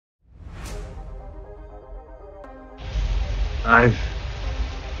I've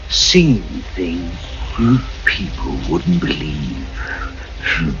seen things you people wouldn't believe.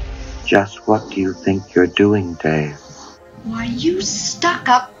 Just what do you think you're doing, Dave? Why, you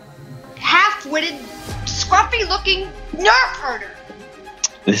stuck-up, half-witted, scruffy-looking nerf herder.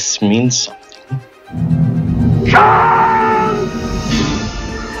 This means something.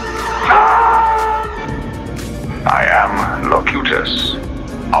 I am Locutus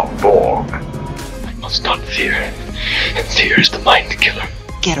of Borg. I must not fear. And fear is the mind killer.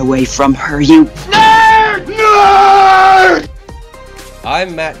 Get away from her, you Nerd! Nerd!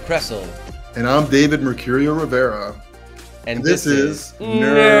 I'm Matt Kressel. And I'm David Mercurio Rivera. And this is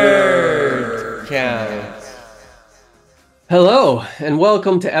Nerd Count. Hello, and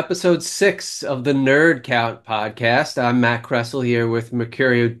welcome to episode 6 of the Nerd Count podcast. I'm Matt Kressel here with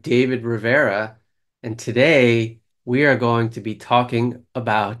Mercurio David Rivera. And today we are going to be talking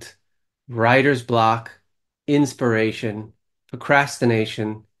about writer's block, inspiration,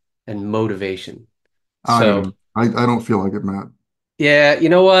 procrastination, and motivation. I don't feel like it, Matt. Yeah, you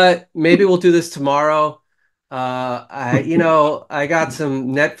know what? Maybe we'll do this tomorrow. I got some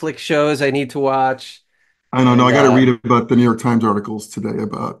Netflix shows I need to watch. I know. And, No, I got to read about the New York Times articles today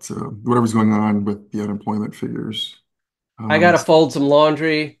about whatever's going on with the unemployment figures. I got to fold some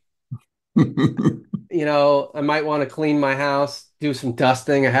laundry. I might want to clean my house, do some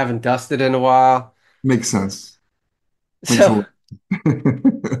dusting. I haven't dusted in a while. Makes sense. So,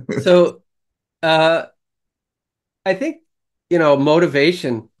 so I think,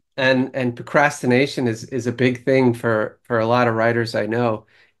 motivation and procrastination is a big thing for a lot of writers I know.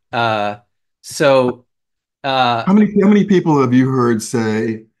 Uh, so, how many people have you heard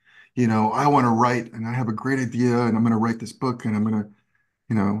say, I want to write and I have a great idea and I'm going to write this book and I'm going to,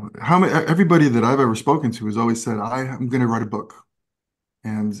 how many, everybody that I've ever spoken to has always said, I'm going to write a book.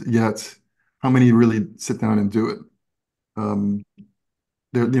 And yet, how many really sit down and do it? Um,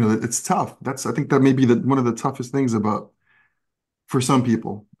 it's tough. I think that may be one of the toughest things about for some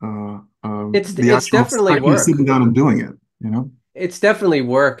people. The it's actual definitely actually work. sitting down and doing it. It's definitely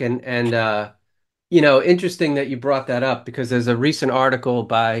work, and interesting that you brought that up because there's a recent article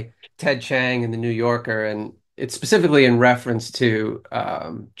by Ted Chiang in the New Yorker, and it's specifically in reference to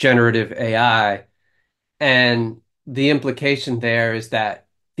generative AI. And the implication there is that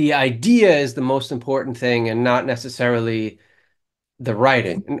the idea is the most important thing and not necessarily the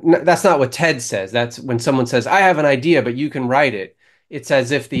writing. That's not what Ted says. That's when someone says, I have an idea, but you can write it. It's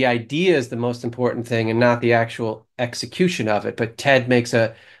as if the idea is the most important thing and not the actual execution of it. But Ted makes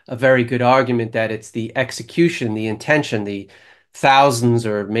a very good argument that it's the execution, the intention, the thousands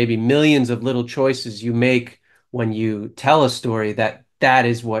or maybe millions of little choices you make when you tell a story that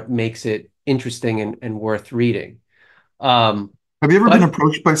is what makes it interesting and worth reading. Have you ever been But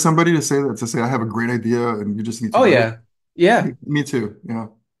approached by somebody to say I have a great idea and you just need to oh write it? yeah, yeah, Me too. Yeah.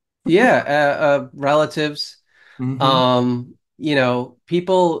 yeah. Relatives. Hmm.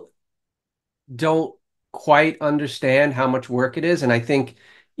 People don't quite understand how much work it is, and I think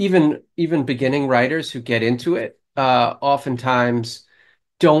even beginning writers who get into it oftentimes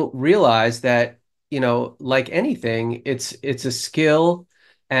don't realize that, like anything, it's a skill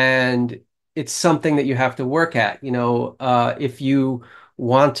and it's something that you have to work at. If you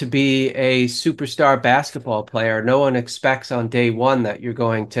want to be a superstar basketball player, no one expects on day one that you're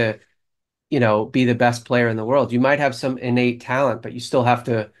going to be the best player in the world. You might have some innate talent, but you still have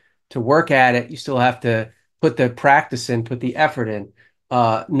to work at it. You still have to put the practice in, put the effort in.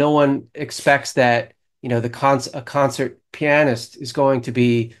 No one expects that, a concert pianist is going to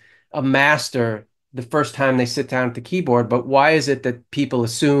be a master the first time they sit down at the keyboard. But why is it that people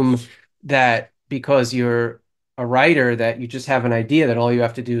assume that because you're a writer that you just have an idea that all you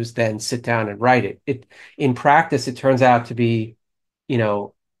have to do is then sit down and write it? In practice, it turns out to be, you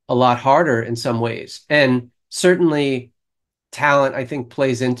know, a lot harder in some ways. And certainly talent, I think,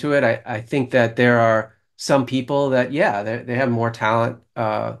 plays into it. I think that there are some people that, yeah, they have more talent,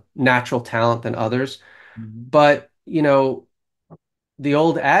 natural talent than others. But, the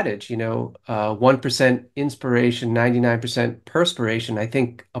old adage, 1% inspiration, 99% perspiration, I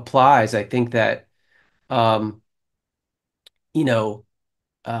think applies. I think that, um, you know,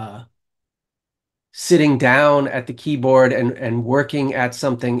 uh, sitting down at the keyboard and working at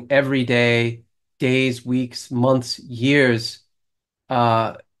something every day, days, weeks, months, years,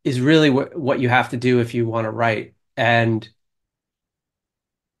 uh, is really what you have to do if you want to write. And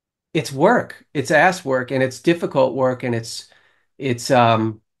it's work, it's ass work, and it's difficult work, and it's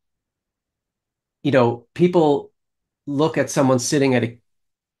people look at someone sitting at a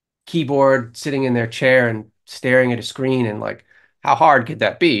keyboard, sitting in their chair and staring at a screen, and like, how hard could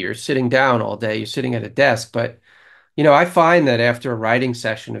that be? You're sitting down all day, you're sitting at a desk, but I find that after a writing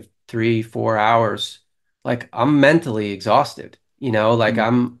session of 3, 4 hours, like I'm mentally exhausted. Like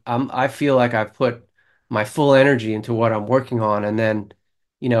Mm. I feel like I've put my full energy into what I'm working on, and then,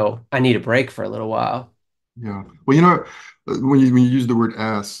 I need a break for a little while. Yeah. Well, when you use the word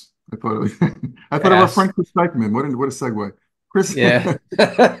ass, I thought of our Yes. friend Chris Dikeman. What a segue. Chris Yeah.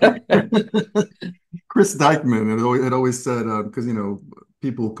 Chris Dikeman had always said because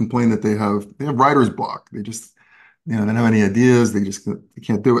people complain that they have writer's block. They just they don't have any ideas. They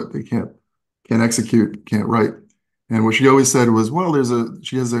can't do it. They can't execute. Can't write. And what she always said was, well,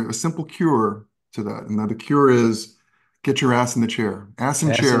 she has a simple cure to that, and the cure is get your ass in the chair, ass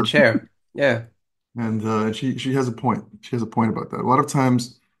in Ass in chair. chair. Yeah. And she has a point. She has a point about that. A lot of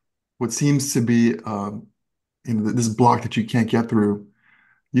times, what seems to be this block that you can't get through,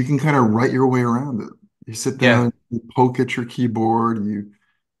 you can kind of write your way around it. You sit Yeah. down, you poke at your keyboard, you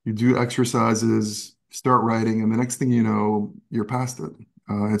do exercises, start writing, and the next thing you know, you're past it.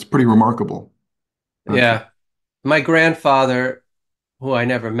 It's pretty remarkable, actually. Yeah. My grandfather, who I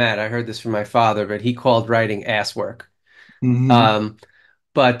never met, I heard this from my father, but he called writing ass work. Hmm. Um,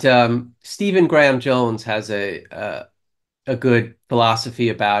 but Stephen Graham Jones has a good philosophy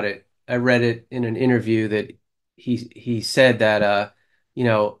about it. I read it in an interview that he said that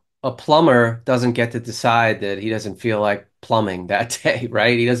a plumber doesn't get to decide that he doesn't feel like plumbing that day,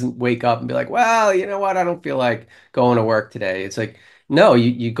 right? He doesn't wake up and be like, well, you know what? I don't feel like going to work today. It's like, no,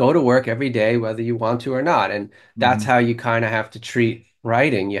 you go to work every day, whether you want to or not. And that's Hmm. how you kind of have to treat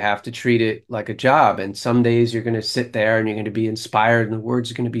writing. You have to treat it like a job. And some days you're going to sit there and you're going to be inspired and the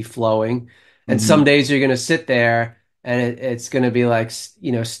words are going to be flowing. And some Hmm. days you're going to sit there and it's going to be like,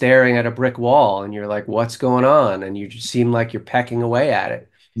 staring at a brick wall and you're like, what's going on? And you just seem like you're pecking away at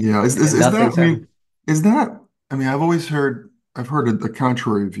it Yeah, is and is that? nothing's I mean, happening. is that? I mean, I've heard a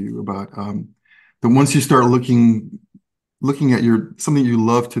contrary view about that once you start looking at your something you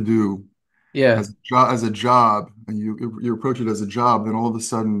love to do Yeah. as a job, and you approach it as a job, then all of a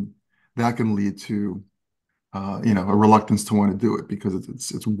sudden that can lead to a reluctance to want to do it because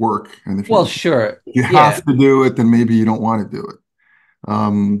it's work, and if Well, you sure. if you have Yeah. to do it, then maybe you don't want to do it.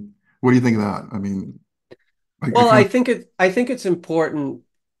 What do you think of that? I mean, I Well, kind I think it's important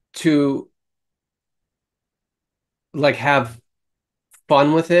to like have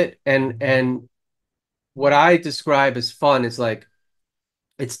fun with it and what I describe as fun is like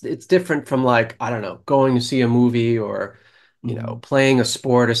it's different from like, I don't know, going to see a movie or, of. playing a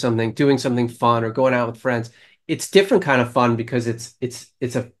sport or something, doing something fun or going out with friends. It's different kind of fun because it's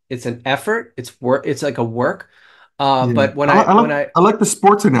an effort. It's work. It's like a work. Yeah, But I like I like I like the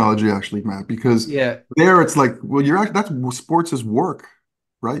sports analogy actually, Matt, because yeah, there it's like, well, that's sports is work,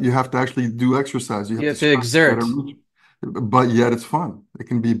 right? You have to actually do exercise. You have you to have to stretch, you got to exert. reach, but yet it's fun. It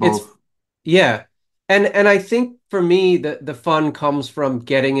can be It's both. yeah. And I think for me the fun comes from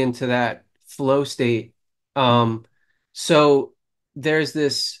getting into that flow state. Um, so there's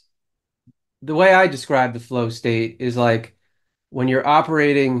this the way I describe the flow state is like when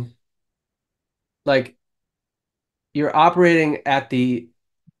like you're operating at the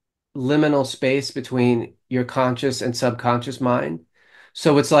liminal space between your conscious and subconscious mind.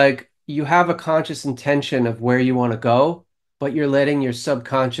 So it's like you have a conscious intention of where you want to go, but you're letting your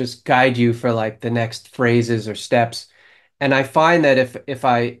subconscious guide you for like the next phrases or steps. And I find that if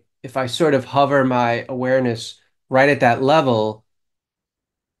I sort of hover my awareness right at that level,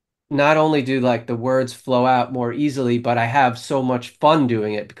 not only do like the words flow out more easily, but I have so much fun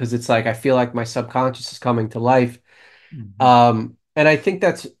doing it because it's like I feel like my subconscious is coming to life. Mhm. And I think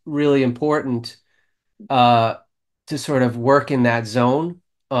that's really important uh, to sort of work in that zone,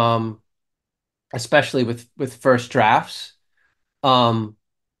 um, especially with first drafts. Um,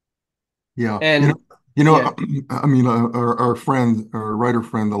 Yeah, and you know, yeah, I mean, our friend, our writer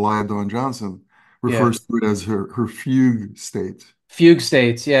friend, Elia Dawn Johnson, yeah, refers to it as her fugue state. fugue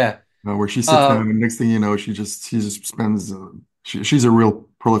states, yeah, Where she sits down uh, and next thing you know, she just spends she's a real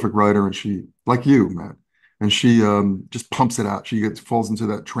prolific writer and she like you, man, and she just pumps it out. She falls into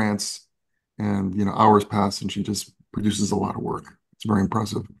that trance, and hours pass and she just produces a lot of work. It's very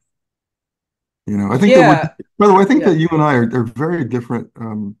impressive. I think that yeah, by the way, I think yeah, that you and I are very different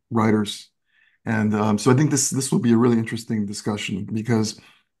writers, and so I think this will be a really interesting discussion because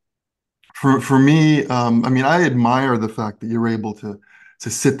for me, I mean, I admire the fact that you're able to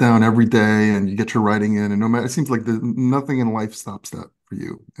sit down every day and you get your writing in, and no matter, it seems like nothing in life stops that for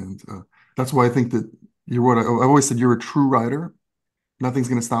you, and that's why I think that you're what I've always said, you're a true writer. Nothing's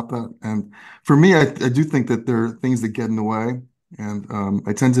going to stop that. And for me, I do think that there are things that get in the way, and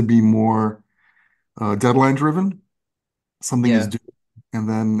I tend to be more deadline driven. Something is yeah. due, and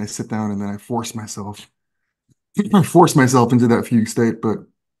then I sit down and then I force myself. force myself into that fugue state,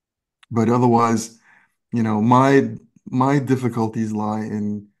 but otherwise, my difficulties lie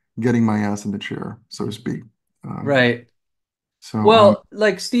in getting my ass in the chair, so to speak. Um, Right. so Well,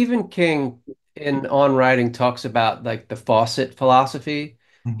 like Stephen King in On Writing talks about like the faucet philosophy.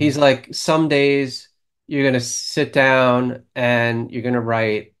 He's mhm, like, some days you're gonna sit down and you're gonna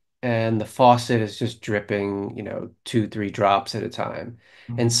write, and the faucet is just dripping, two, three drops at a time.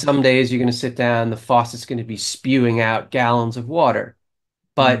 And mhm, some days you're gonna sit down, the faucet's gonna be spewing out gallons of water.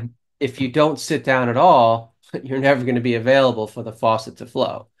 But mhm, if you don't sit down at all, you're never gonna be available for the faucet to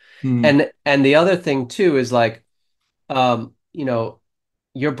flow. mhm. And the other thing too is like,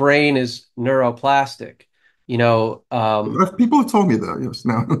 your brain is neuroplastic. You know, um, People have told me that. Yes,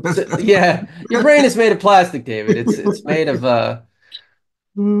 now. so, yeah, your brain is made of plastic, David. It's made of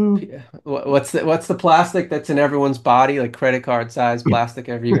what's the plastic that's in everyone's body, like credit card size plastic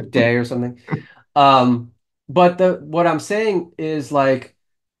every day or something. Um, but the what I'm saying is like,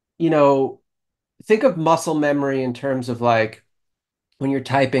 you know, think of muscle memory in terms of like when you're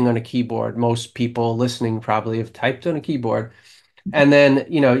typing on a keyboard. Most people listening probably have typed on a keyboard. And then,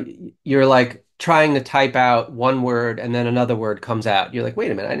 you're like trying to type out one word and then another word comes out. You're like,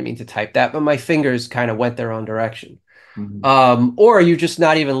 wait a minute, I didn't mean to type that, but my fingers kind of went their own direction. Mhm, Or are you just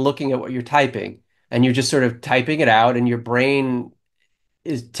not even looking at what you're typing and you're just sort of typing it out and your brain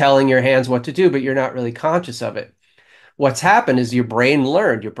is telling your hands what to do, but you're not really conscious of it. What's happened is your brain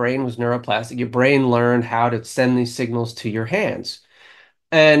was neuroplastic, your brain learned how to send these signals to your hands.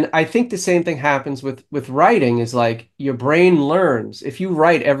 And I think the same thing happens with writing is like your brain learns if you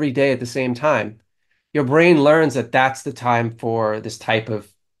write every day at the same time, your brain learns that that's the time for this type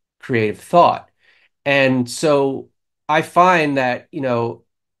of creative thought. And so I find that,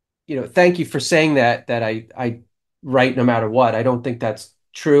 thank you for saying that I write no matter what. I don't think that's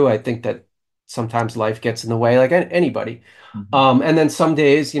true. I think that sometimes life gets in the way like anybody. mhm, And then some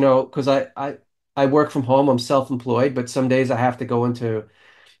days, because I work from home, I'm self-employed, but some days I have to go into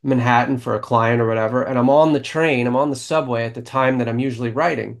Manhattan for a client or whatever, and I'm on the train, I'm on the subway at the time that I'm usually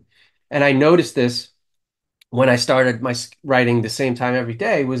writing. And I noticed this when I started my writing the same time every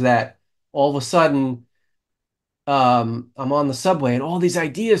day was that all of a sudden I'm on the subway and all these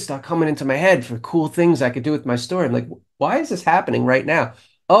ideas start coming into my head for cool things I could do with my story. I'm like, why is this happening right now?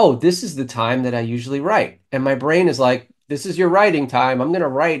 Oh, this is the time that I usually write. And my brain is like, this is your writing time. I'm going to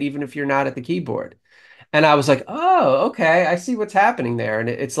write even if you're not at the keyboard. And I was like, oh, okay, I see what's happening there. And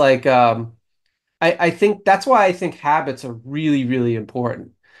it's like, I think that's why I think habits are really, really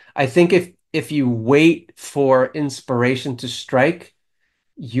important. I think if you wait for inspiration to strike,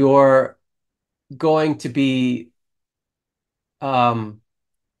 you're going to be um,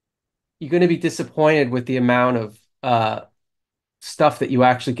 you're going to be disappointed with the amount of stuff that you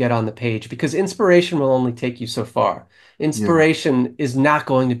actually get on the page because inspiration will only take you so far. yeah. Inspiration is not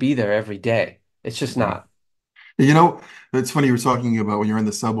going to be there every day. It's just not. You know, it's funny you were talking about when you're in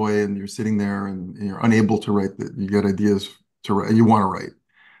the subway and you're sitting there and you're unable to write that you get ideas to write, you want to write.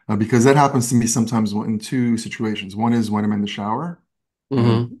 Because that happens to me sometimes in two situations. One is when I'm in the shower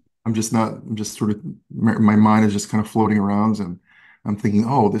and Hmm. I'm just sort of, my mind is just kind of floating around and I'm thinking,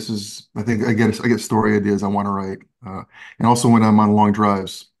 oh, I think I get story ideas I want to write. And also when I'm on long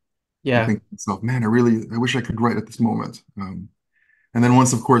drives, I Yeah. think to myself, man, I wish I could write at this moment. And then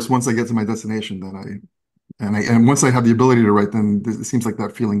once I get to my destination, and once I have the ability to write, then it seems like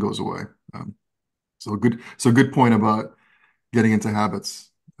that feeling goes away. Um, so good point about getting into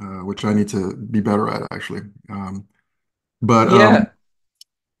habits, which I need to be better at actually. But um, Yeah.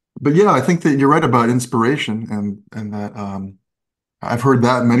 but yeah, I think that you're right about inspiration and that I've heard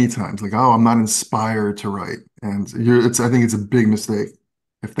that many times, like, oh, I'm not inspired to write, and I think it's a big mistake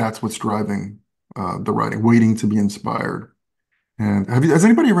if that's what's driving the writing, waiting to be inspired. And has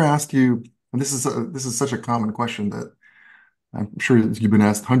anybody ever asked you? And this is such a common question that I'm sure you've been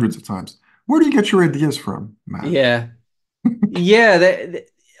asked hundreds of times. Where do you get your ideas from, Matt? Yeah. Yeah,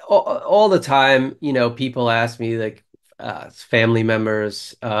 all the time, people ask me like family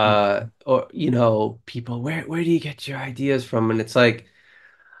members or people where do you get your ideas from? And it's like,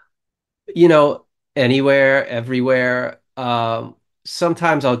 you know, anywhere, everywhere.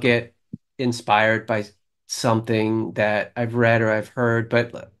 Sometimes I'll get inspired by something that I've read or I've heard,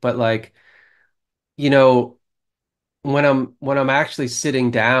 but like, you know, when I'm actually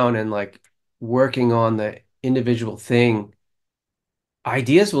sitting down and like working on the individual thing,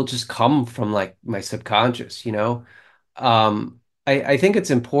 ideas will just come from like my subconscious. I think it's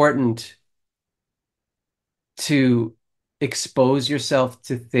important to expose yourself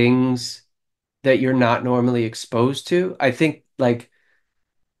to things that you're not normally exposed to. I think like,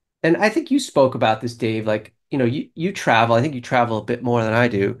 and I think you spoke about this, Dave, like you travel. I think you travel a bit more than I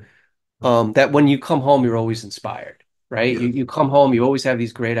do. That when you come home, you're always inspired, right? Yeah. You come home, you always have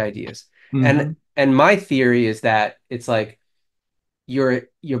these great ideas. And Hmm. and my theory is that it's like your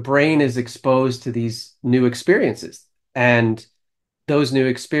brain is exposed to these new experiences. And those new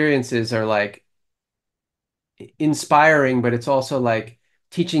experiences are like inspiring, but it's also like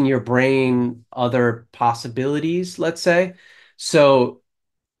teaching your brain other possibilities, let's say. So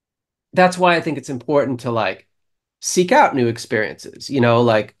that's why I think it's important to like seek out new experiences,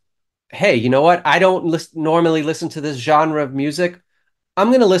 like, hey, you know what? I don't normally listen to this genre of music. I'm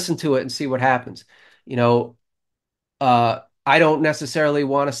going to listen to it and see what happens. You know, I don't necessarily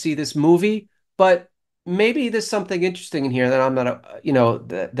want to see this movie, but maybe there's something interesting in here that I'm not,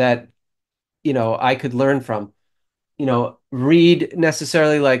 I could learn from. Read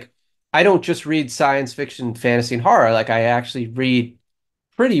necessarily like I don't just read science fiction, fantasy, and horror. Like I actually read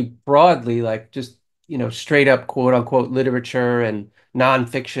pretty broadly, like just, straight up quote unquote literature and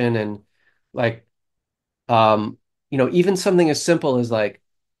nonfiction and like even something as simple as like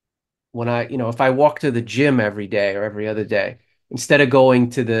when if I walk to the gym every day or every other day, instead of going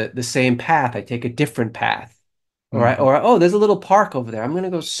to the same path, I take a different path. Hmm. Oh, there's a little park over there. I'm gonna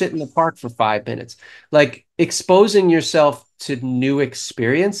go sit in the park for 5 minutes. Like exposing yourself to new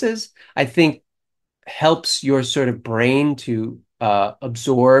experiences, I think helps your sort of brain to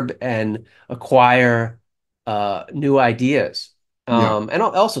absorb and acquire new ideas. Yeah. And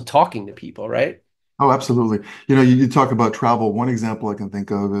also talking to people, right? Oh, absolutely. You talk about travel. One example I can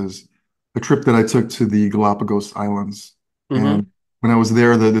think of is a trip that I took to the Galapagos Islands. And Hmm. when I was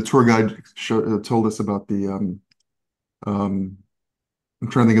there, the tour guide told us about um, I'm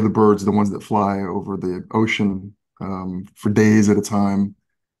trying to think of the birds, the ones that fly over the ocean for days at a time,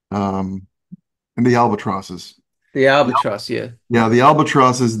 um, and the albatrosses. The albatross, yeah. Yeah, the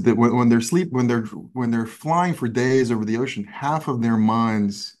albatrosses that when they're flying for days over the ocean, half of their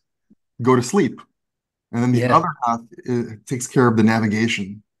minds go to sleep. And then the Yeah. other half takes care of the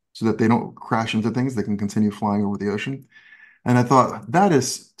navigation so that they don't crash into things. They can continue flying over the ocean. And I thought that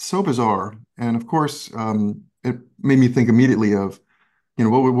is so bizarre. And of course, it made me think immediately of,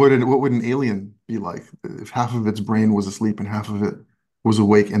 what would an alien be like if half of its brain was asleep and half of it was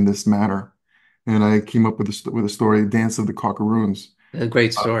awake in this manner? And I came up with with a story, Dance of the Cockaroons, A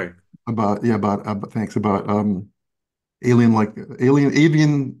great uh, story. about alien like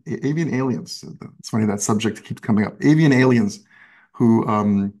avian aliens. It's funny that subject keeps coming up. Avian aliens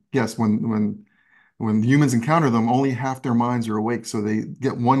who yes, when humans encounter them, only half their minds are awake, so they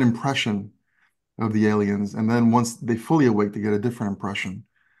get one impression of the aliens, and then once they fully awake, they get a different impression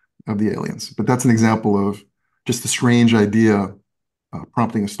of the aliens. But that's an example of just a strange idea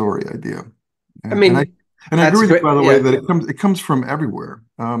prompting a story idea. I And, and I mean, and I that's agree with you, great. by the way, Yeah. that it comes from everywhere.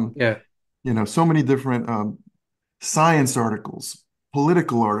 Yeah. So many different science articles,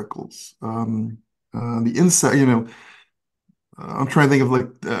 political articles, the insight. I'm trying to think of like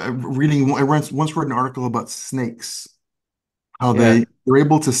reading. I once read an article about snakes, how Yeah. they're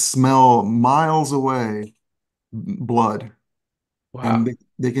able to smell miles away blood, and Wow.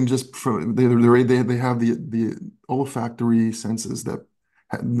 they can just they have the olfactory senses that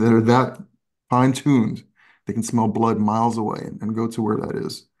are that fine tuned. They can smell blood miles away and go to where that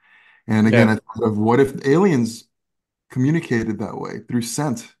is. And again, Yeah. I thought of what if aliens communicated that way through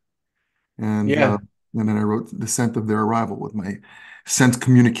scent, and uh, Yeah. and then I wrote the scent of their arrival with my scent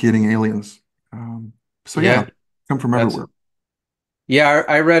communicating aliens. So yeah, Yeah. come from That's everywhere. yeah.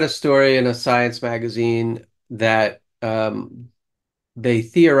 I read a story in a science magazine that they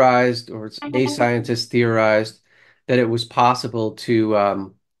theorized, or a scientist theorized, that it was possible to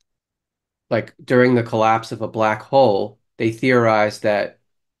like during the collapse of a black hole, they theorized that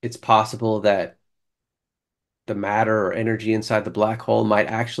it's possible that the matter or energy inside the black hole might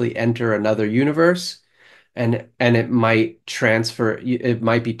actually enter another universe and it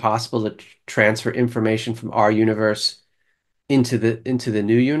might be possible to transfer information from our universe into the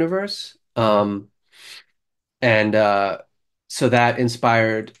new universe. And So that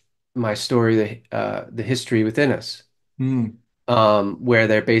inspired my story, the history within us, Hmm. where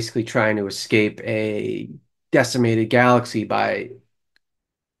they're basically trying to escape a decimated galaxy by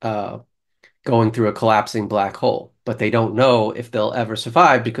uh, going through a collapsing black hole. But they don't know if they'll ever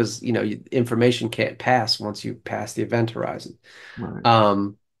survive because, information can't pass once you pass the event horizon. Right.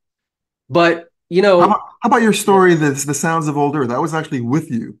 Um, but, How about your yeah, story, The Sounds of Old Earth? I was actually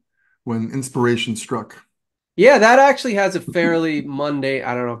with you when inspiration struck. yeah, that actually has a fairly mundane,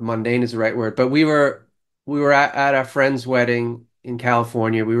 I don't know if mundane is the right word, but we were at our friend's wedding in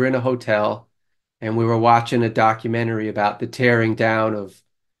California. We were in a hotel and we were watching a documentary about the tearing down of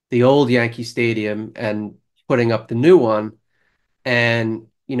the old Yankee Stadium and putting up the new one. And,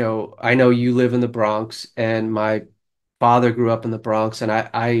 I know you live in the Bronx, and my father grew up in the Bronx, and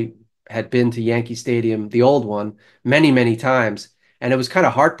I had been to Yankee Stadium, the old one, many, many times. And it was kind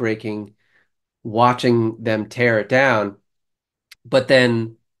of heartbreaking watching them tear it down. But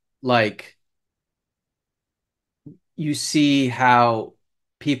then, like, you see how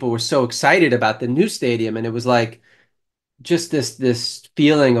people were so excited about the new stadium, and it was like just this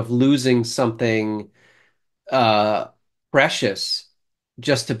feeling of losing something uh precious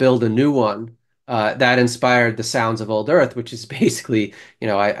just to build a new one. That inspired the Sounds of Old Earth, which is basically,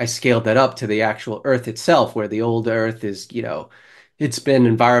 I scaled that up to the actual Earth itself, where the old Earth is, it's been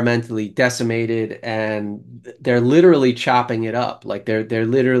environmentally decimated, and they're literally chopping it up. Like they're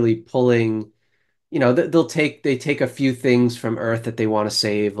literally pulling, they take a few things from Earth that they want to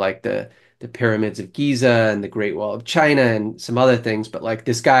save, like the pyramids of Giza and the Great Wall of China and some other things. But like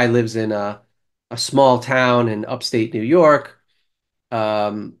this guy lives in a small town in upstate New York,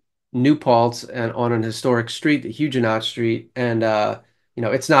 um, New Paltz, and on an historic street, the Huguenot Street, and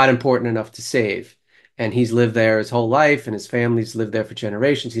it's not important enough to save. And he's lived there his whole life, and his family's lived there for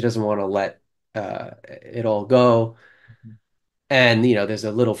generations. He doesn't want to let it all go. And there's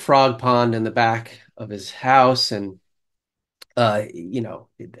a little frog pond in the back of his house, and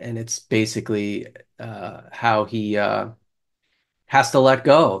and it's basically how he has to let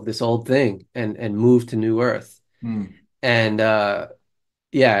go of this old thing and move to New Earth. Hmm. And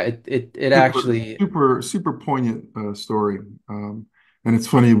yeah, it Super, actually, super, super poignant story. And it's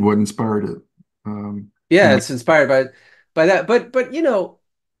funny what inspired it. You yeah, know, it's inspired by that. But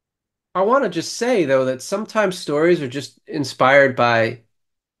I want to just say though that sometimes stories are just inspired by,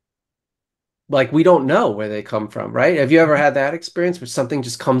 like, we don't know where they come from, right? Have you ever had that experience where something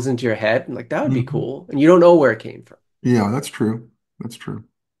just comes into your head and like that would be Mhm. cool, and you don't know where it came from? Yeah, that's true. That's true.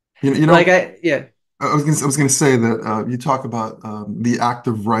 Like yeah, I was gonna say that you talk about the act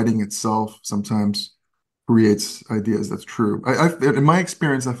of writing itself sometimes creates ideas. That's true. In my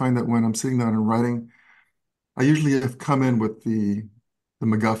experience, I find that when I'm sitting down and writing, I usually have come in with the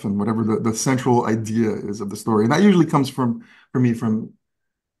MacGuffin, whatever the central idea is of the story, and that usually comes from for me from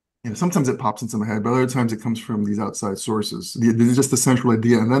sometimes it pops into my head, but other times it comes from these outside sources. There's just the central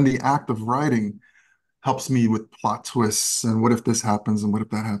idea, and then the act of writing helps me with plot twists and what if this happens and what if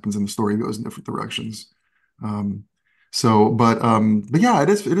that happens and the story goes in different directions. Um, but yeah, it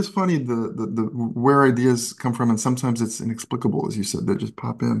is funny the where ideas come from, and sometimes it's inexplicable, as you said, they just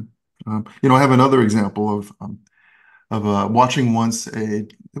pop in. I have another example of watching once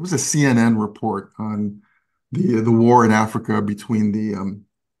it was a CNN report on the war in Africa between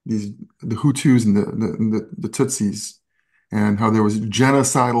these the Hutus and the Tutsis, and how there was a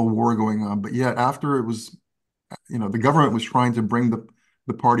genocidal war going on. But yet after it was, the government was trying to bring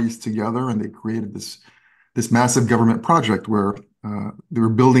the parties together, and they created this massive government project where they were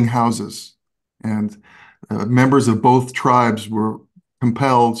building houses, and members of both tribes were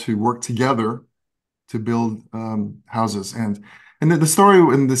compelled to work together to build houses. And the story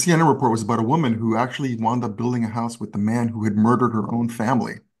in the CNN report was about a woman who actually wound up building a house with the man who had murdered her own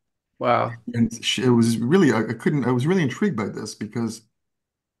family. wow, And it was really, I was really intrigued by this because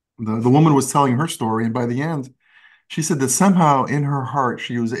the woman was telling her story. And by the end, she said that somehow in her heart,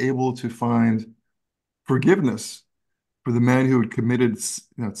 she was able to find forgiveness for the man who had committed,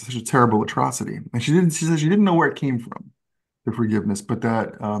 such a terrible atrocity. And she said she didn't know where it came from, the forgiveness, but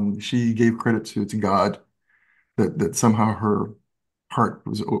that she gave credit to God, that somehow her heart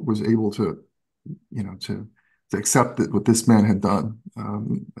was able to, to accept that what this man had done,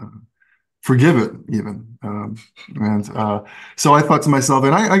 forgive it even. And So I thought to myself,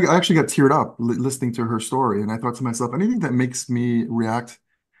 and I actually got teared up listening to her story, and I thought to myself, anything that makes me react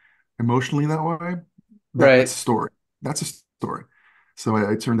emotionally that way, that's a right, story. That's a story. So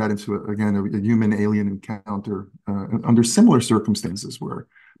I turned that into again a human alien encounter under similar circumstances where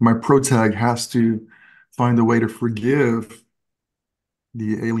my protag has to find a way to forgive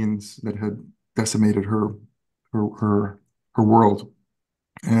the aliens that had decimated her her her world.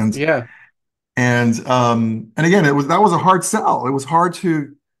 And yeah, and again, that was a hard sell. It was hard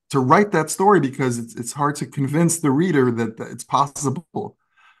to write that story because it's hard to convince the reader that it's possible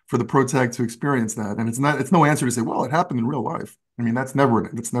for the protag to experience that. And it's no answer to say, well, it happened in real life. I mean, that's never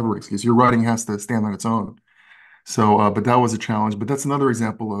an excuse. Your writing has to stand on its own. So, but that was a challenge. But that's another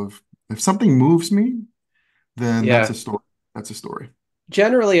example of if something moves me, then that's yeah. a story. That's a story.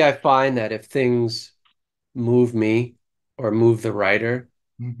 Generally, I find that if things move me or move the writer,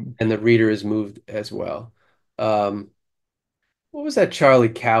 Mhm. and the reader is moved as well. Um, what was that Charlie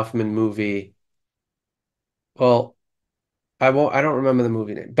Kaufman movie? Well, I don't remember the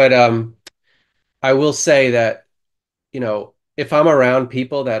movie name, but I will say that, if I'm around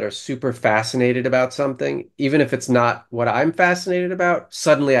people that are super fascinated about something, even if it's not what I'm fascinated about,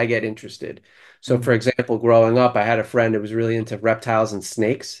 suddenly I get interested. So, Mm. for example, growing up, I had a friend who was really into reptiles and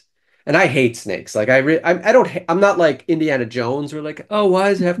snakes. And I hate snakes. Like I don't I'm not like Indiana Jones or like, oh, why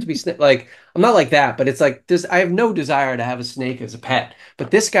does it have to be snake? Like I'm not like that, but it's like this I have no desire to have a snake as a pet. But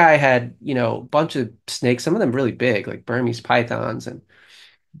this guy had, a bunch of snakes, some of them really big, like Burmese pythons and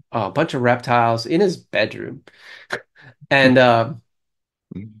a bunch of reptiles in his bedroom. And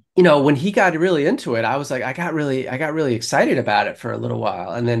when he got really into it, I was like, I got really excited about it for a little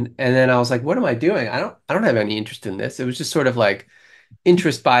while. And then I was like, what am I doing? I don't have any interest in this. It was just sort of like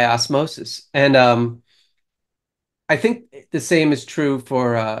interest by osmosis. And I think the same is true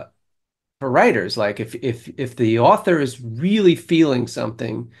for writers. Like if the author is really feeling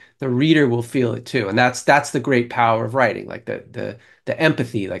something, the reader will feel it too. And that's the great power of writing, like the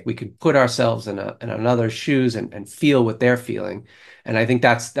empathy, like we can put ourselves in another's shoes and feel what they're feeling. And I think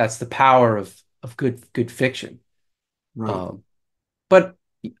that's the power of good fiction. Right. Um, but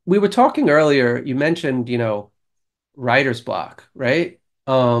we were talking earlier, you mentioned, writer's block, right?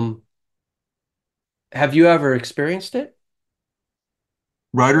 Um, have you ever experienced it?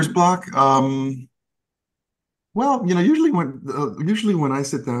 Writer's block. Well, usually when I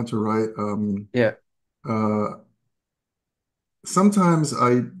sit down to write, Yeah, uh, sometimes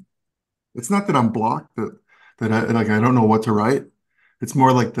it's not that I'm blocked that I don't know what to write. It's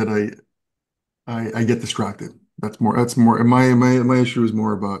more like that I get distracted. That's more my issue is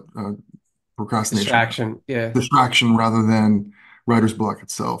more about procrastination, distraction. Yeah, distraction rather than writer's block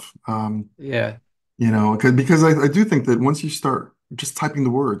itself. yeah. Because I do think that once you start just typing the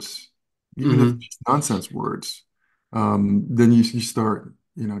words, even if Hmm. it's nonsense words, then you start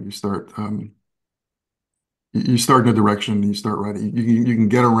in a direction and you start writing. You can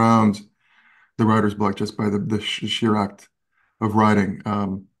get around the writer's block just by the sheer act of writing.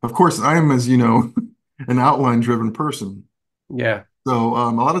 Of course, I am, as you know, an outline-driven person. Yeah. So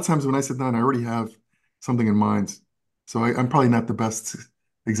a lot of times when I sit down, I already have something in mind. So I'm probably not the best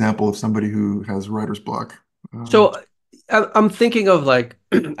example of somebody who has writer's block. Um, So I'm thinking of like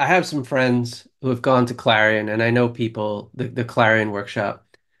I have some friends who have gone to Clarion, and I know people the Clarion workshop,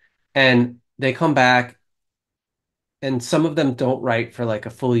 and they come back, and some of them don't write for like a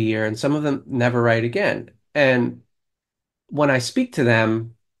full year, and some of them never write again. And when I speak to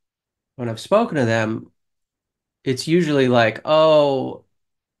them, when I've spoken to them, it's usually like, oh,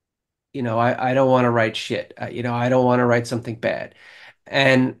 I don't want to write shit. I don't want to write something bad.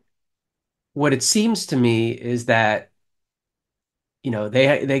 And what it seems to me is that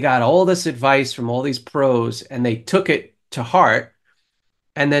they got all this advice from all these pros and they took it to heart.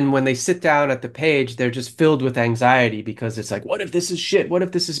 And then when they sit down at the page, they're just filled with anxiety because it's like, what if this is shit? What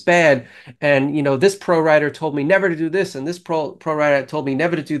if this is bad? And this pro writer told me never to do this, and this pro writer told me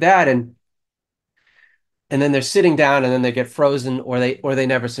never to do that. And then they're sitting down and then they get frozen, or they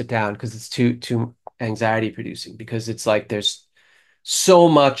never sit down because it's too anxiety producing, because it's like there's so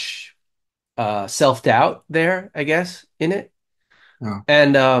much self-doubt there, I guess, in it. yeah.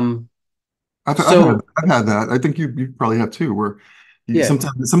 And I've so had that. I think you probably have too, where yeah.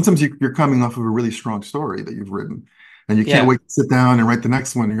 sometimes you're coming off of a really strong story that you've written, and you can't Yeah. wait to sit down and write the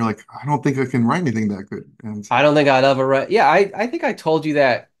next one. And you're like, I don't think I can write anything that good. And I don't think I'd ever write. Yeah, I think I told you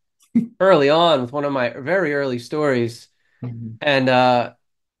that early on with one of my very early stories. Mhm. And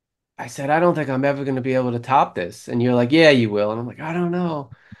I said, I don't think I'm ever going to be able to top this. And you're like, yeah, you will. And I'm like, I don't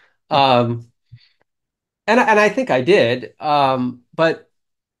know. Um, and I think I did. But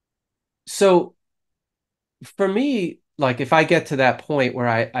so for me, like if I get to that point where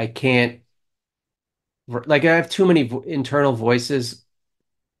I can't, like I have too many internal voices,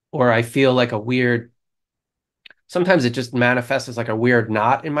 or I feel like a weird, sometimes it just manifests as like a weird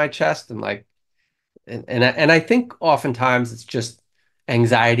knot in my chest. And like, and I think oftentimes it's just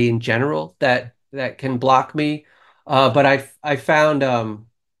anxiety in general that can block me. But I found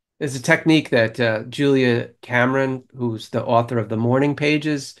there's a technique that Julia Cameron, who's the author of the Morning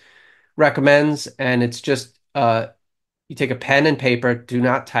Pages, recommends, and it's just you take a pen and paper, do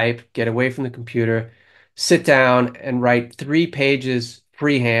not type, get away from the computer, sit down and write 3 pages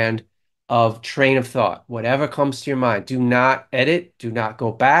freehand of train of thought, whatever comes to your mind. Do not edit, do not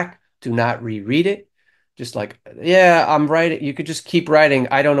go back, do not reread it. Just like, yeah, I'm writing. You could just keep writing.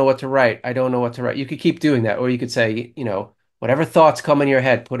 I don't know what to write. I don't know what to write. You could keep doing that. Or you could say, whatever thoughts come in your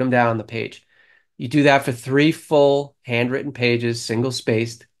head, put them down on the page. You do that for 3 full handwritten pages, single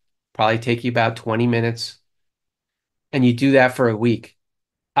spaced, probably take you about 20 minutes, and you do that for a week.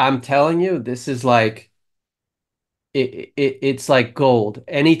 I'm telling you, this is like it's like gold.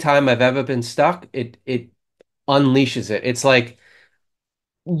 Anytime I've ever been stuck, it unleashes it. It's like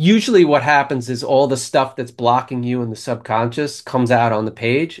usually what happens is all the stuff that's blocking you in the subconscious comes out on the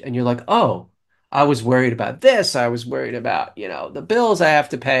page, and you're like, oh, I was worried about this. I was worried about, the bills I have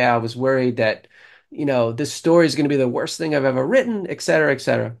to pay. I was worried that, this story is going to be the worst thing I've ever written, et cetera, et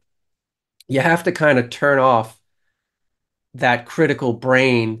cetera. You have to kind of turn off that critical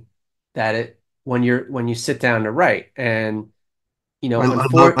brain that it when you sit down to write. And, I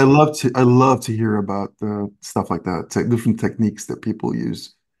unfor love to hear about the stuff like that, different techniques that people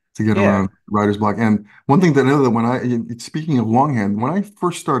use to get yeah. around writer's block. And one thing that I know that speaking of longhand, when I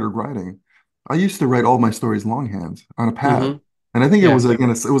first started writing, I used to write all my stories longhand on a pad. Hmm. And I think it was Yeah. again,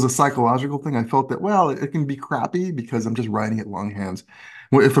 it was a psychological thing. I felt that, well, it can be crappy because I'm just writing it longhand.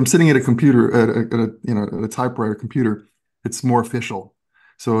 Well, if I'm sitting at a computer, at a typewriter computer, it's more official.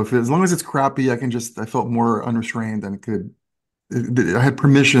 So as long as it's crappy, I felt more unrestrained and I had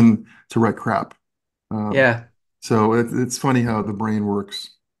permission to write crap. Um, Yeah. so it's funny how the brain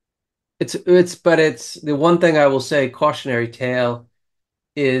works. But it's the one thing I will say, cautionary tale,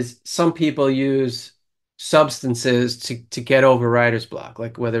 is some people use substances to get over writer's block,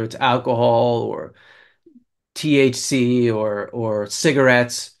 like whether it's alcohol or THC or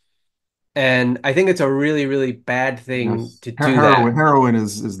cigarettes. And I think it's a really, really bad thing Yes, to do that. heroin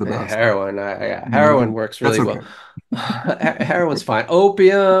is the best. Heroin, yeah, You heroin know, works that's really well. okay. Heroin's fine.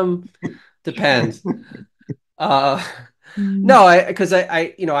 Opium depends. Uh, no, I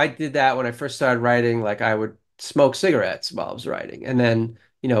did that when I first started writing. Like I would smoke cigarettes while I was writing, and then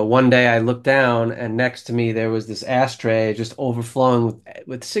one day I looked down, and next to me there was this ashtray just overflowing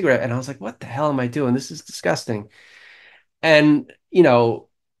with cigarette, and I was like, "What the hell am I doing? This is disgusting." And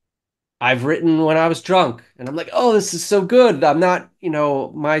I've written when I was drunk, and I'm like, "Oh, this is so good." I'm not,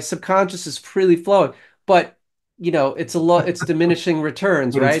 my subconscious is freely flowing, but it's a lot. It's diminishing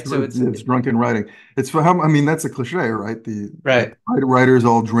returns, But right? So it's drunken writing. It's for how I mean that's a cliche, right? The that right. writers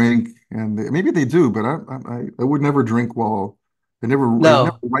all drink, and maybe they do, but I would never drink while I never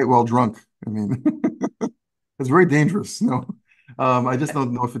No, write while drunk. I mean, it's very dangerous. No, I just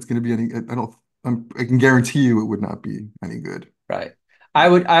don't know if it's going to be any. I don't. I can guarantee you it would not be any good. right. I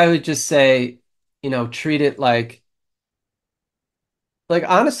would just say, treat it like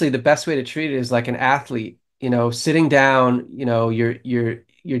honestly, the best way to treat it is like an athlete, sitting down,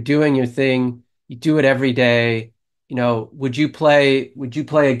 you're doing your thing, you do it every day. Would you play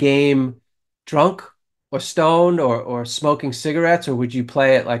a game drunk or stoned or smoking cigarettes, or would you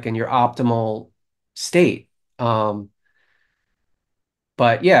play it like in your optimal state? Um,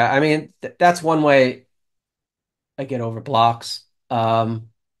 but yeah, I mean that's one way I get over blocks. I'm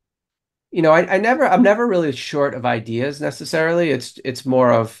never really short of ideas necessarily. It's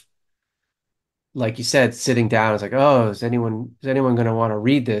more of, like you said, sitting down. It's like, oh, is anyone going to want to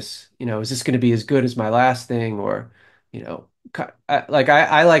read this? Is this going to be as good as my last thing? Or,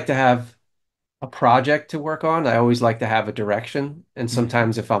 I like to have a project to work on. I always like to have a direction. And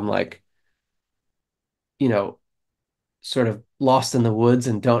sometimes if I'm like, you know, sort of lost in the woods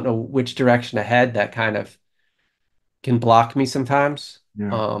and don't know which direction to head, that kind of can block me sometimes.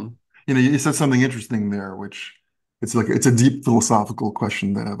 Yeah. Um, You said something interesting there, which it's a deep philosophical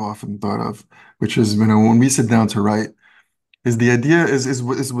question that I've often thought of, which is, when we sit down to write, is the idea is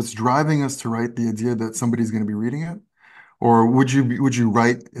what's driving us to write the idea that somebody's going to be reading it? Or would you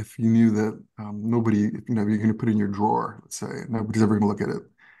write if you knew that nobody, you're going to put it in your drawer, let's say, nobody's ever going to look at it.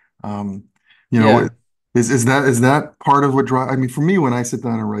 Um, you know, yeah, is that part of what drive? I mean, for me, when I sit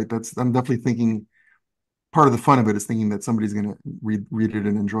down and write, I'm definitely thinking part of the fun of it is thinking that somebody's going to read it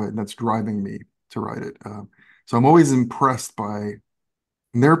and enjoy it, and that's driving me to write it. So I'm always impressed by,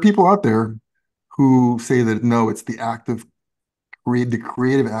 and there are people out there who say that no, it's the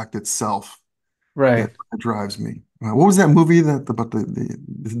creative act itself right. that drives me. What was that movie that about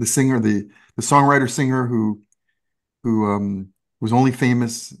the singer, the songwriter singer who was only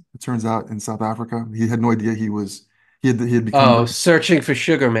famous, it turns out, in South Africa? He had no idea he had become Oh, searching for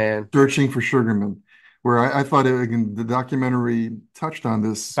Sugar Man, searching for Sugarman, where I thought again, the documentary touched on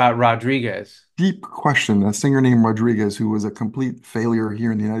this about Rodriguez. deep question. A singer named Rodriguez, who was a complete failure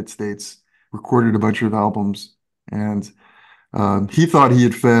here in the United States, recorded a bunch of albums, and he thought he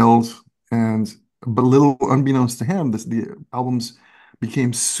had failed, and but little unbeknownst to him, the albums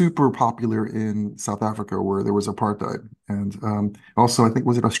became super popular in South Africa, where there was apartheid, and also I think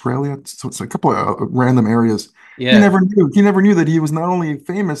was it Australia? So it's a couple of random areas. Yeah, He never knew that he was not only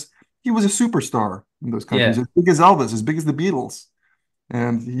famous, he was a superstar in those countries, yeah, as big as Elvis, as big as the Beatles.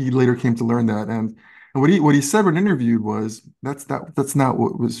 And he later came to learn that. And what he said when interviewed was that's not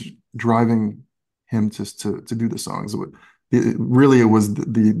what was driving him just to do the songs. Really, it was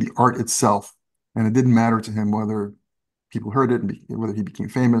the art itself, and it didn't matter to him whether people heard it and whether he became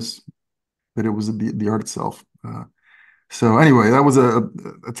famous. But it was the art itself. So anyway, that was a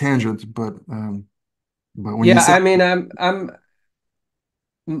tangent, but when you Yeah, said I mean,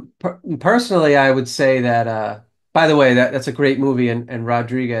 personally, I would say that by the way, that's a great movie, and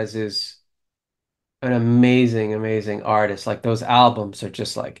Rodriguez is an amazing, amazing artist. Like those albums are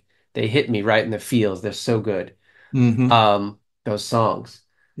just like they hit me right in the feels. They're so good. hmm Those songs.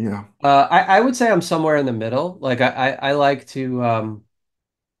 yeah, I would say I'm somewhere in the middle. Like I like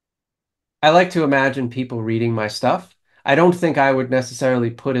to imagine people reading my stuff. I don't think I would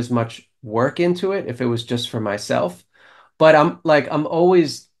necessarily put as much work into it if it was just for myself. But I'm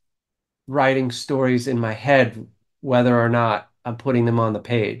always writing stories in my head, whether or not I'm putting them on the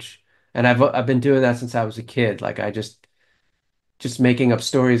page. And I've been doing that since I was a kid. Like I just making up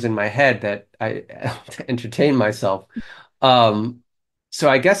stories in my head that I to entertain myself. Um, so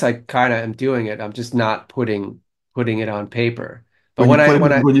I guess I kind of am doing it. I'm just not putting it on paper. But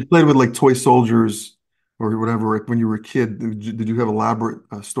when you played with like toy soldiers or whatever, like when you were a kid, did you have elaborate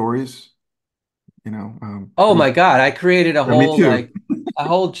stories? oh That you, my God, I created yeah, me too. a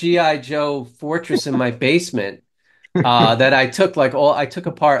whole GI Joe fortress in my basement that I took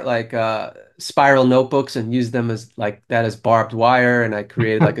apart like spiral notebooks and used them as like that as barbed wire, and I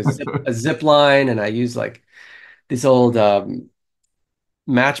created like a zip line, and I used like this old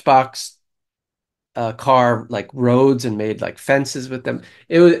matchbox carve like roads and made like fences with them.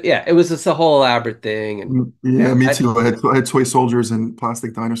 It was just a whole elaborate thing, and Yeah, yeah, me too. I had toy soldiers and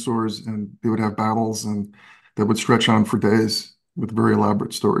plastic dinosaurs, and they would have battles, and that would stretch on for days with very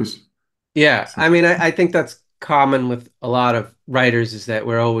elaborate stories. yeah. So, I mean, I think that's common with a lot of writers is that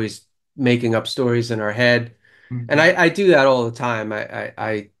we're always making up stories in our head, and mhm. I do that all the time.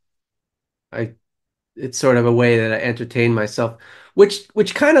 I it's sort of a way that I entertain myself, which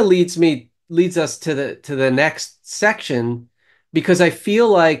kind of leads us to the next section because I feel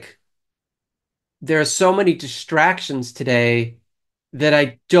like there are so many distractions today that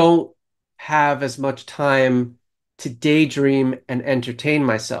I don't have as much time to daydream and entertain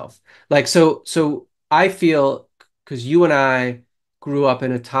myself. Like so I feel because you and I grew up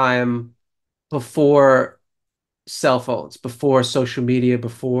in a time before cell phones, before social media,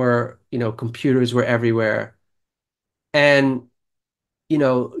 before, computers were everywhere. And,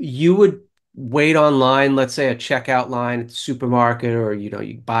 you would wait online, let's say a checkout line at the supermarket, or,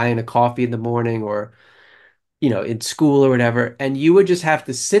 you buying a coffee in the morning, or in school or whatever, and you would just have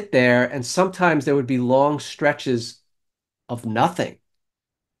to sit there, and sometimes there would be long stretches of nothing,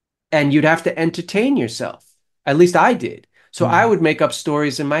 and you'd have to entertain yourself. At least I did. So I Mhm. would make up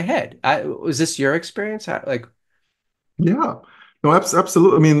stories in my head. Was this your experience? Like, Yeah, no,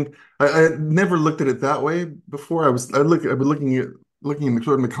 absolutely. I mean, I never looked at it that way before. I've been looking in the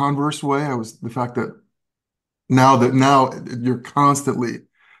sort of the converse way. I was the fact that now you're constantly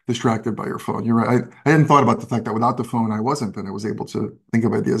distracted by your phone. You're right. I hadn't thought about the fact that without the phone, I wasn't, and I was able to think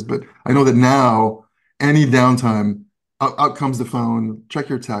of ideas. But I know that now, any downtime, out comes the phone, check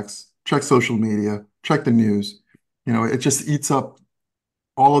your texts, check social media, check the news. It just eats up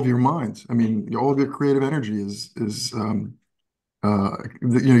all of your mind. I mean, all of your creative energy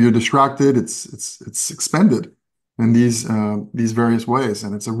you're distracted. It's expended in these various ways,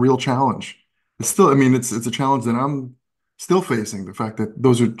 and it's a real challenge. It's still, I mean, it's a challenge that I'm still facing. The fact that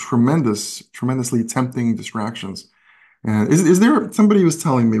those are tremendously tempting distractions. And is there somebody who was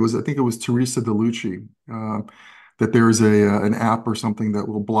telling me, I think it was Teresa DeLucci, that there is an app or something that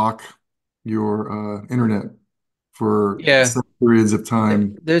will block your internet for yeah, set periods of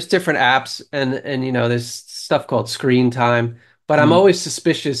time. there's different apps, and there's stuff called screen time, but I'm Mm. always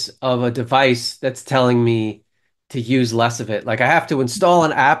suspicious of a device that's telling me to use less of it. Like I have to install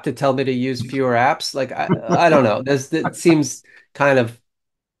an app to tell me to use fewer apps. Like I don't know. It seems kind of,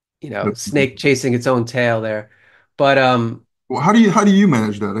 snake chasing its own tail there. But Well, how do you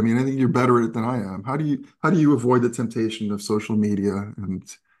manage that? I mean, I think you're better at it than I am. How do you avoid the temptation of social media and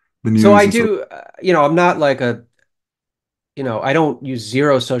the so news I and so? do, I'm not like I don't use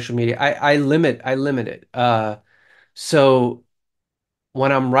zero social media. I limit it. So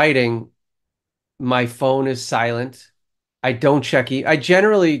when I'm writing, my phone is silent. I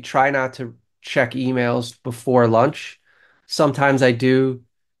generally try not to check emails before lunch. Sometimes I do.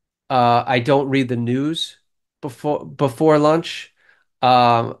 I don't read the news before lunch.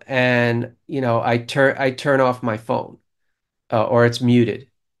 And I turn off my phone, or it's muted.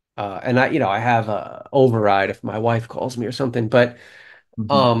 And I have a override if my wife calls me or something. But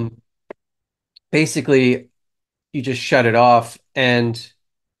Mhm. um, basically, you just shut it off, and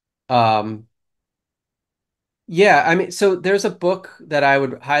um, Yeah, I mean, so there's a book that I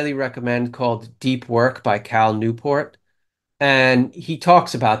would highly recommend called Deep Work by Cal Newport. And he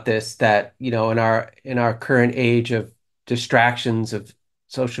talks about this that, in our current age of distractions of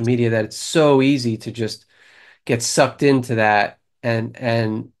social media, that it's so easy to just get sucked into that.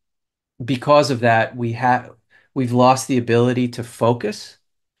 And because of that, we've lost the ability to focus.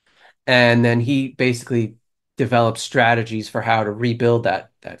 And then he basically developed strategies for how to rebuild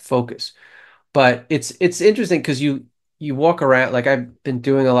that focus. But it's interesting because you walk around, like I've been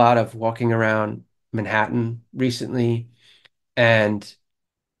doing a lot of walking around Manhattan recently, and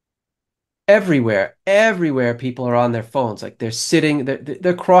everywhere people are on their phones. Like they're sitting,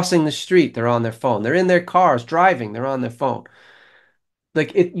 they're crossing the street, they're on their phone. They're in their cars driving, they're on their phone.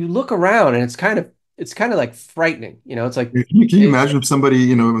 Like you look around and it's kind of like frightening. It's like Can you it, imagine if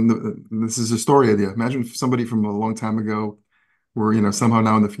somebody, and this is a story idea. Imagine if somebody from a long time ago were, somehow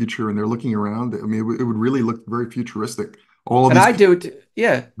now in the future and they're looking around. I mean, it would really look very futuristic. All of and these I people, do it.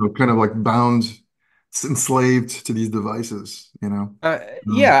 Yeah. kind of like bound, enslaved to these devices. Um,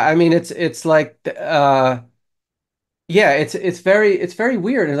 Yeah, I mean it's like yeah, it's very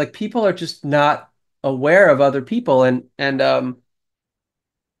weird. And like people are just not aware of other people, and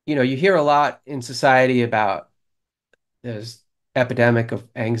you hear a lot in society about there's epidemic of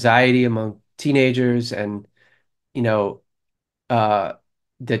anxiety among teenagers, and you know uh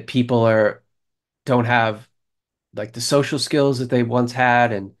that people are don't have like the social skills that they once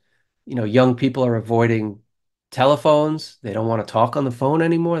had, and young people are avoiding telephones. They don't want to talk on the phone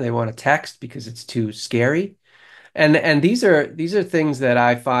anymore. They want to text because it's too scary. And these are things that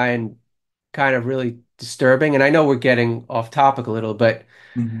I find kind of really disturbing. And I know we're getting off topic a little, but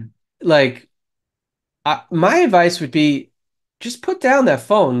mhm. like my advice would be just put down that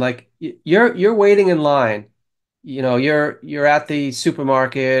phone. Like you're waiting in line. You're at the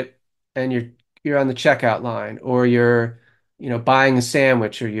supermarket and you're on the checkout line, or you're buying a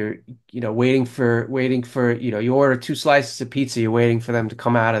sandwich, or you're waiting for you order two slices of pizza, you're waiting for them to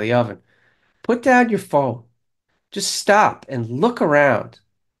come out of the oven. Put down your phone. Just stop and look around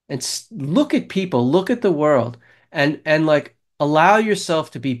and look at people, look at the world, and like allow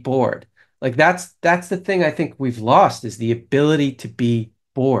yourself to be bored. Like that's the thing I think we've lost, is the ability to be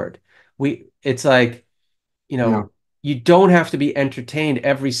bored. It's like, you Yeah. know, you don't have to be entertained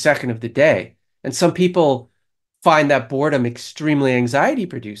every second of the day. And some people find that boredom extremely anxiety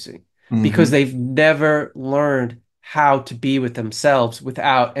producing because Hmm. they've never learned how to be with themselves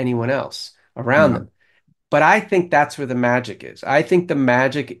without anyone else around Yeah. them. But I think that's where the magic is. I think the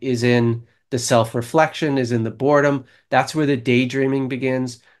magic is in the self-reflection, is in the boredom. That's where the daydreaming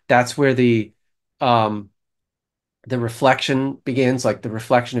begins. That's where um the reflection begins, like the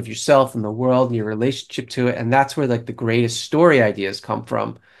reflection of yourself and the world and your relationship to it. And that's where like the greatest story ideas come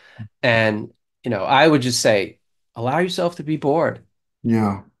from. And I would just say, allow yourself to be bored.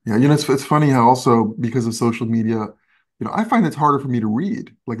 Yeah. Yeah. It's funny how also because of social media, I find it's harder for me to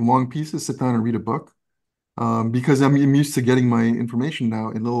read like long pieces, sit down and read a book. Because I'm used to getting my information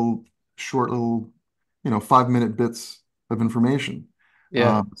now in little short little, 5-minute bits of information.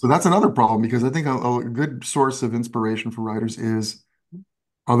 Yeah. So that's another problem because I think a good source of inspiration for writers is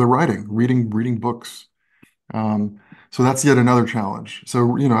other writing, reading books. Um, so that's yet another challenge.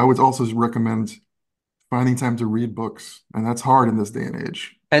 So, I would also recommend finding time to read books, and that's hard in this day and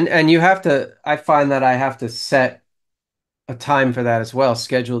age. And you have to, I find that I have to set a time for that as well,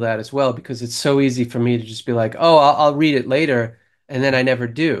 schedule that as well, because it's so easy for me to just be like, oh, I'll read it later, and then I never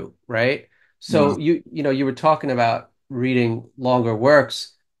do, right? Yeah. So you were talking about reading longer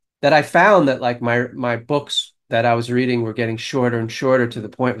works, that I found that like my books that I was reading were getting shorter and shorter, to the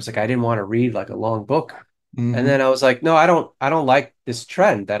point it was like I didn't want to read like a long book. And then Hmm. I was like, no, I don't like this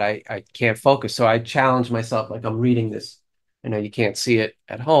trend that I can't focus. So I challenged myself, like I'm reading this. I know you can't see it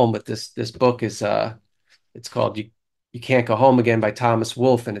at home, but this book is it's called You Can't Go Home Again by Thomas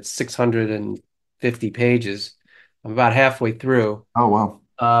Wolfe, and it's 650 pages. I'm about halfway through. Oh, wow.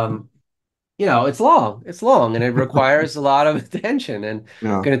 Um, it's long. It's long, and it requires a lot of attention, and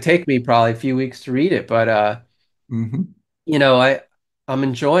Yeah. going to take me probably a few weeks to read it. But Hmm. you know, I I'm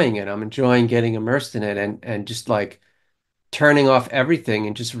enjoying it. I'm enjoying getting immersed in it, and just like turning off everything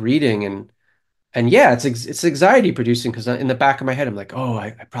and just reading. And yeah, it's anxiety producing because in the back of my head I'm like, oh,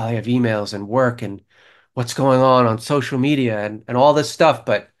 I probably have emails and work and what's going on social media and all this stuff.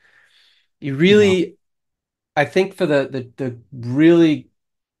 But you Yeah. really, I think for the really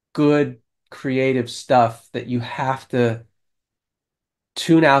good creative stuff, that you have to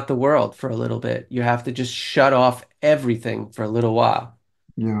tune out the world for a little bit. You have to just shut off everything for a little while.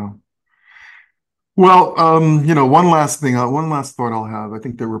 Yeah. Well, one last thing, one last thought I'll have. I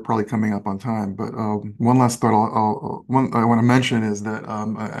think that we're probably coming up on time, but one last thought one I want to mention is that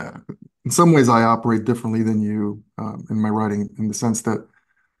in some ways I operate differently than you in my writing, in the sense that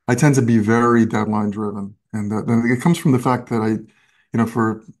I tend to be very deadline driven, and and it comes from the fact that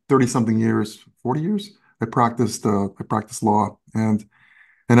for 30 something years, 40 years, I practiced law,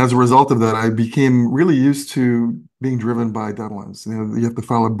 and as a result of that, I became really used to being driven by deadlines. You have to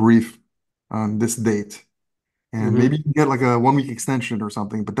file a brief on this date, and maybe Hmm. you can get like a 1 week extension or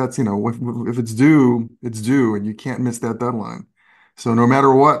something, but that's, if it's due, it's due, and you can't miss that deadline. So no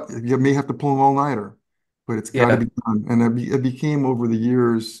matter what, you may have to pull an all-nighter, but it's got to Yeah. be done. And it became over the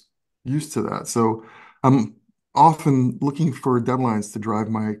years used to that. So I'm often looking for deadlines to drive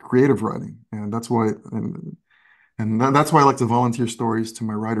my creative writing, and that's why I like to volunteer stories to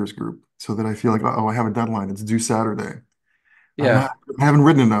my writers group, so that I feel like, oh, I have a deadline. It's due Saturday. I'm Yeah. not, I haven't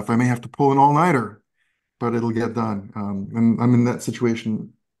written enough. I may have to pull an all-nighter, but it'll get done. And I'm in that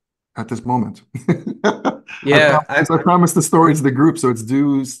situation at this moment. Yeah. I promised the story to the group, so it's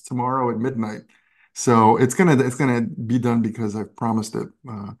due tomorrow at midnight. So it's gonna be done because I've promised it.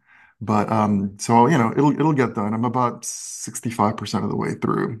 But so it'll get done. I'm about 65% of the way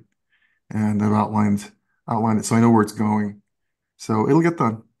through, and I've outlined it, so I know where it's going. So it'll get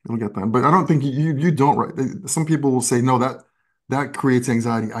done. It'll get done. But I don't think you don't write. Some people will say, no, that creates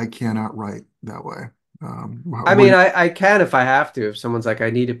anxiety. I cannot write that way. I What mean, do I can if I have to. If someone's like, I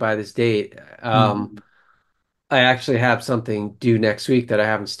need it by this date. you? I actually have something due next week that I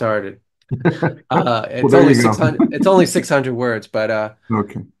haven't started. Well, It's there only you go. 600, it's only 600 words,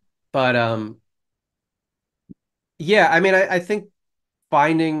 Okay. but yeah, I mean, I think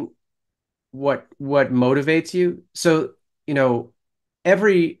finding what motivates you. So, you know,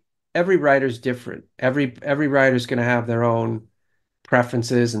 every every writer's different. Every writer's going to have their own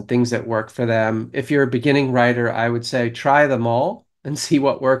preferences and things that work for them. If you're a beginning writer, I would say try them all and see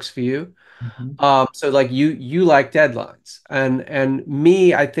what works for you. Mhm. So like you like deadlines, and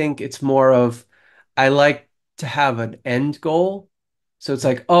me, I think it's more of I like to have an end goal. So it's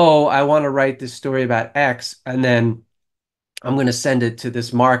like, oh, I want to write this story about X, and then I'm going to send it to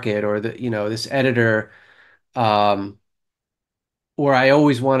this market or this editor. Um, or I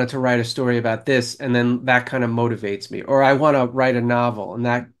always wanted to write a story about this, and then that kind of motivates me. Or I want to write a novel, and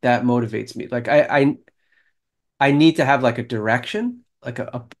that motivates me. Like I need to have like a direction, like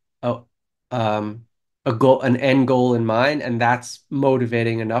a um a goal, an end goal in mind, and that's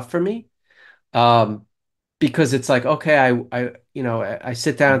motivating enough for me. Um, because it's like, okay, I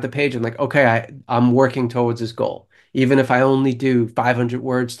sit down at the page and like, okay, I'm working towards this goal. Even if I only do 500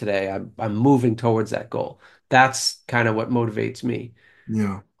 words today, I'm moving towards that goal. That's kind of what motivates me.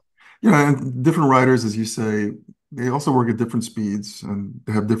 Yeah. Yeah, and different writers, as you say, they also work at different speeds and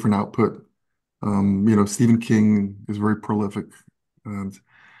they have different output. Stephen King is very prolific. And,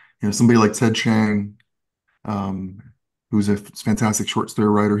 somebody like Ted Chiang, um, who's a fantastic short story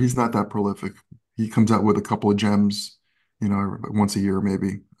writer, he's not that prolific. He comes out with a couple of gems, once a year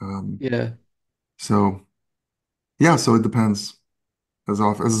maybe. Yeah. So yeah, so it depends, as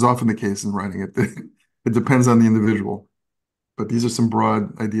is often the case in writing. It depends on the individual. But these are some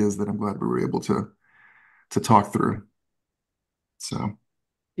broad ideas that I'm glad we were able to talk through. So,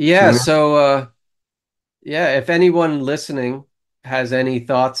 Yeah, so so yeah, if anyone listening has any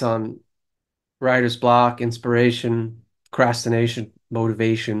thoughts on writer's block, inspiration, procrastination,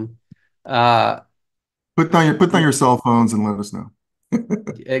 motivation, uh put down your cell phones and let us know.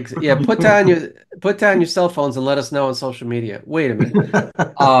 yeah, put down your cell phones and let us know on social media. Wait a minute.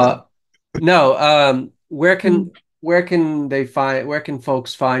 Uh no, where can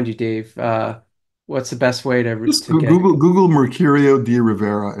folks find you, Dave? What's the best way Just to get Google Mercurio de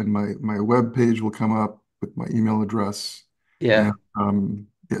Rivera, and my web page will come up with my email address. And yeah.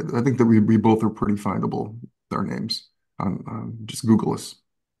 yeah, I think that we both are pretty findable with our names on just Google us.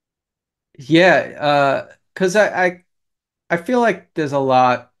 Yeah, 'cause I feel like there's a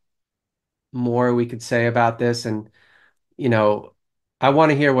lot more we could say about this, and you know, I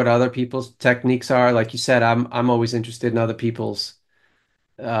want to hear what other people's techniques are. Like you said, I'm always interested in other people's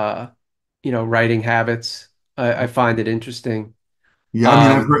uh, writing habits. I find it interesting. Yeah, I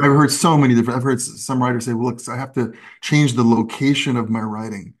mean, Um, I've heard so many different. I've heard some writers say, "Well, look, I have to change the location of my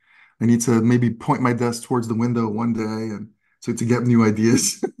writing. I need to maybe point my desk towards the window one day, and so to get new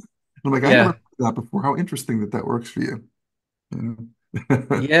ideas." I'm like, I never yeah, heard that before. How interesting that that works for you. You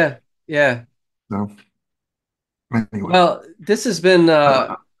yeah, yeah. So anyway, Well,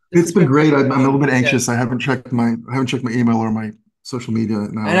 uh, this it's has been been great. pretty I'm a fun. little bit Yeah, anxious. I haven't checked my email or my social media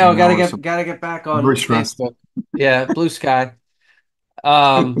I now in know. an hour, so Gotta get back I'm very on stressed. Facebook. Yeah, blue sky.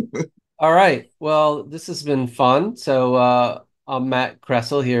 Um, All right. Well, this has been fun. So I'm Matt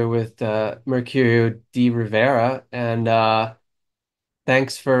Kressel here with Mercurio Di Rivera, and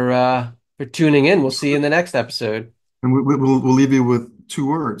thanks for tuning in. We'll see you in the next episode. And we'll leave you with two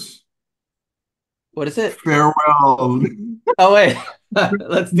words. What is it? Farewell. Oh wait,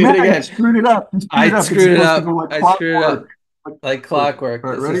 let's do it Matt, you again. screwed it up. You screwed it I up. It's screwed it supposed to go up. like I screwed it up clockwork. Like like clockwork. clockwork.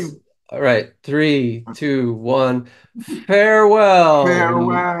 All right, This ready? is all right. 3, 2, 1. Farewell,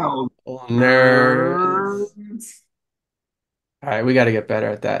 Farewell, nerds. nerds. All right, we got to get better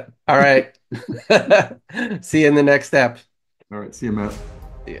at that. All right. See you in the next step. All right, see you, Matt.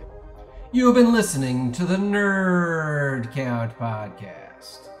 Yeah. You have been listening to the Nerd Count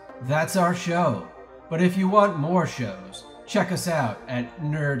Podcast. That's our show. But if you want more shows, check us out at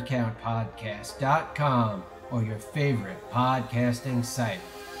nerdcountpodcast.com or your favorite podcasting site.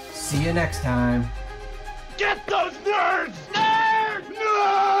 See you next time. Get those nerds!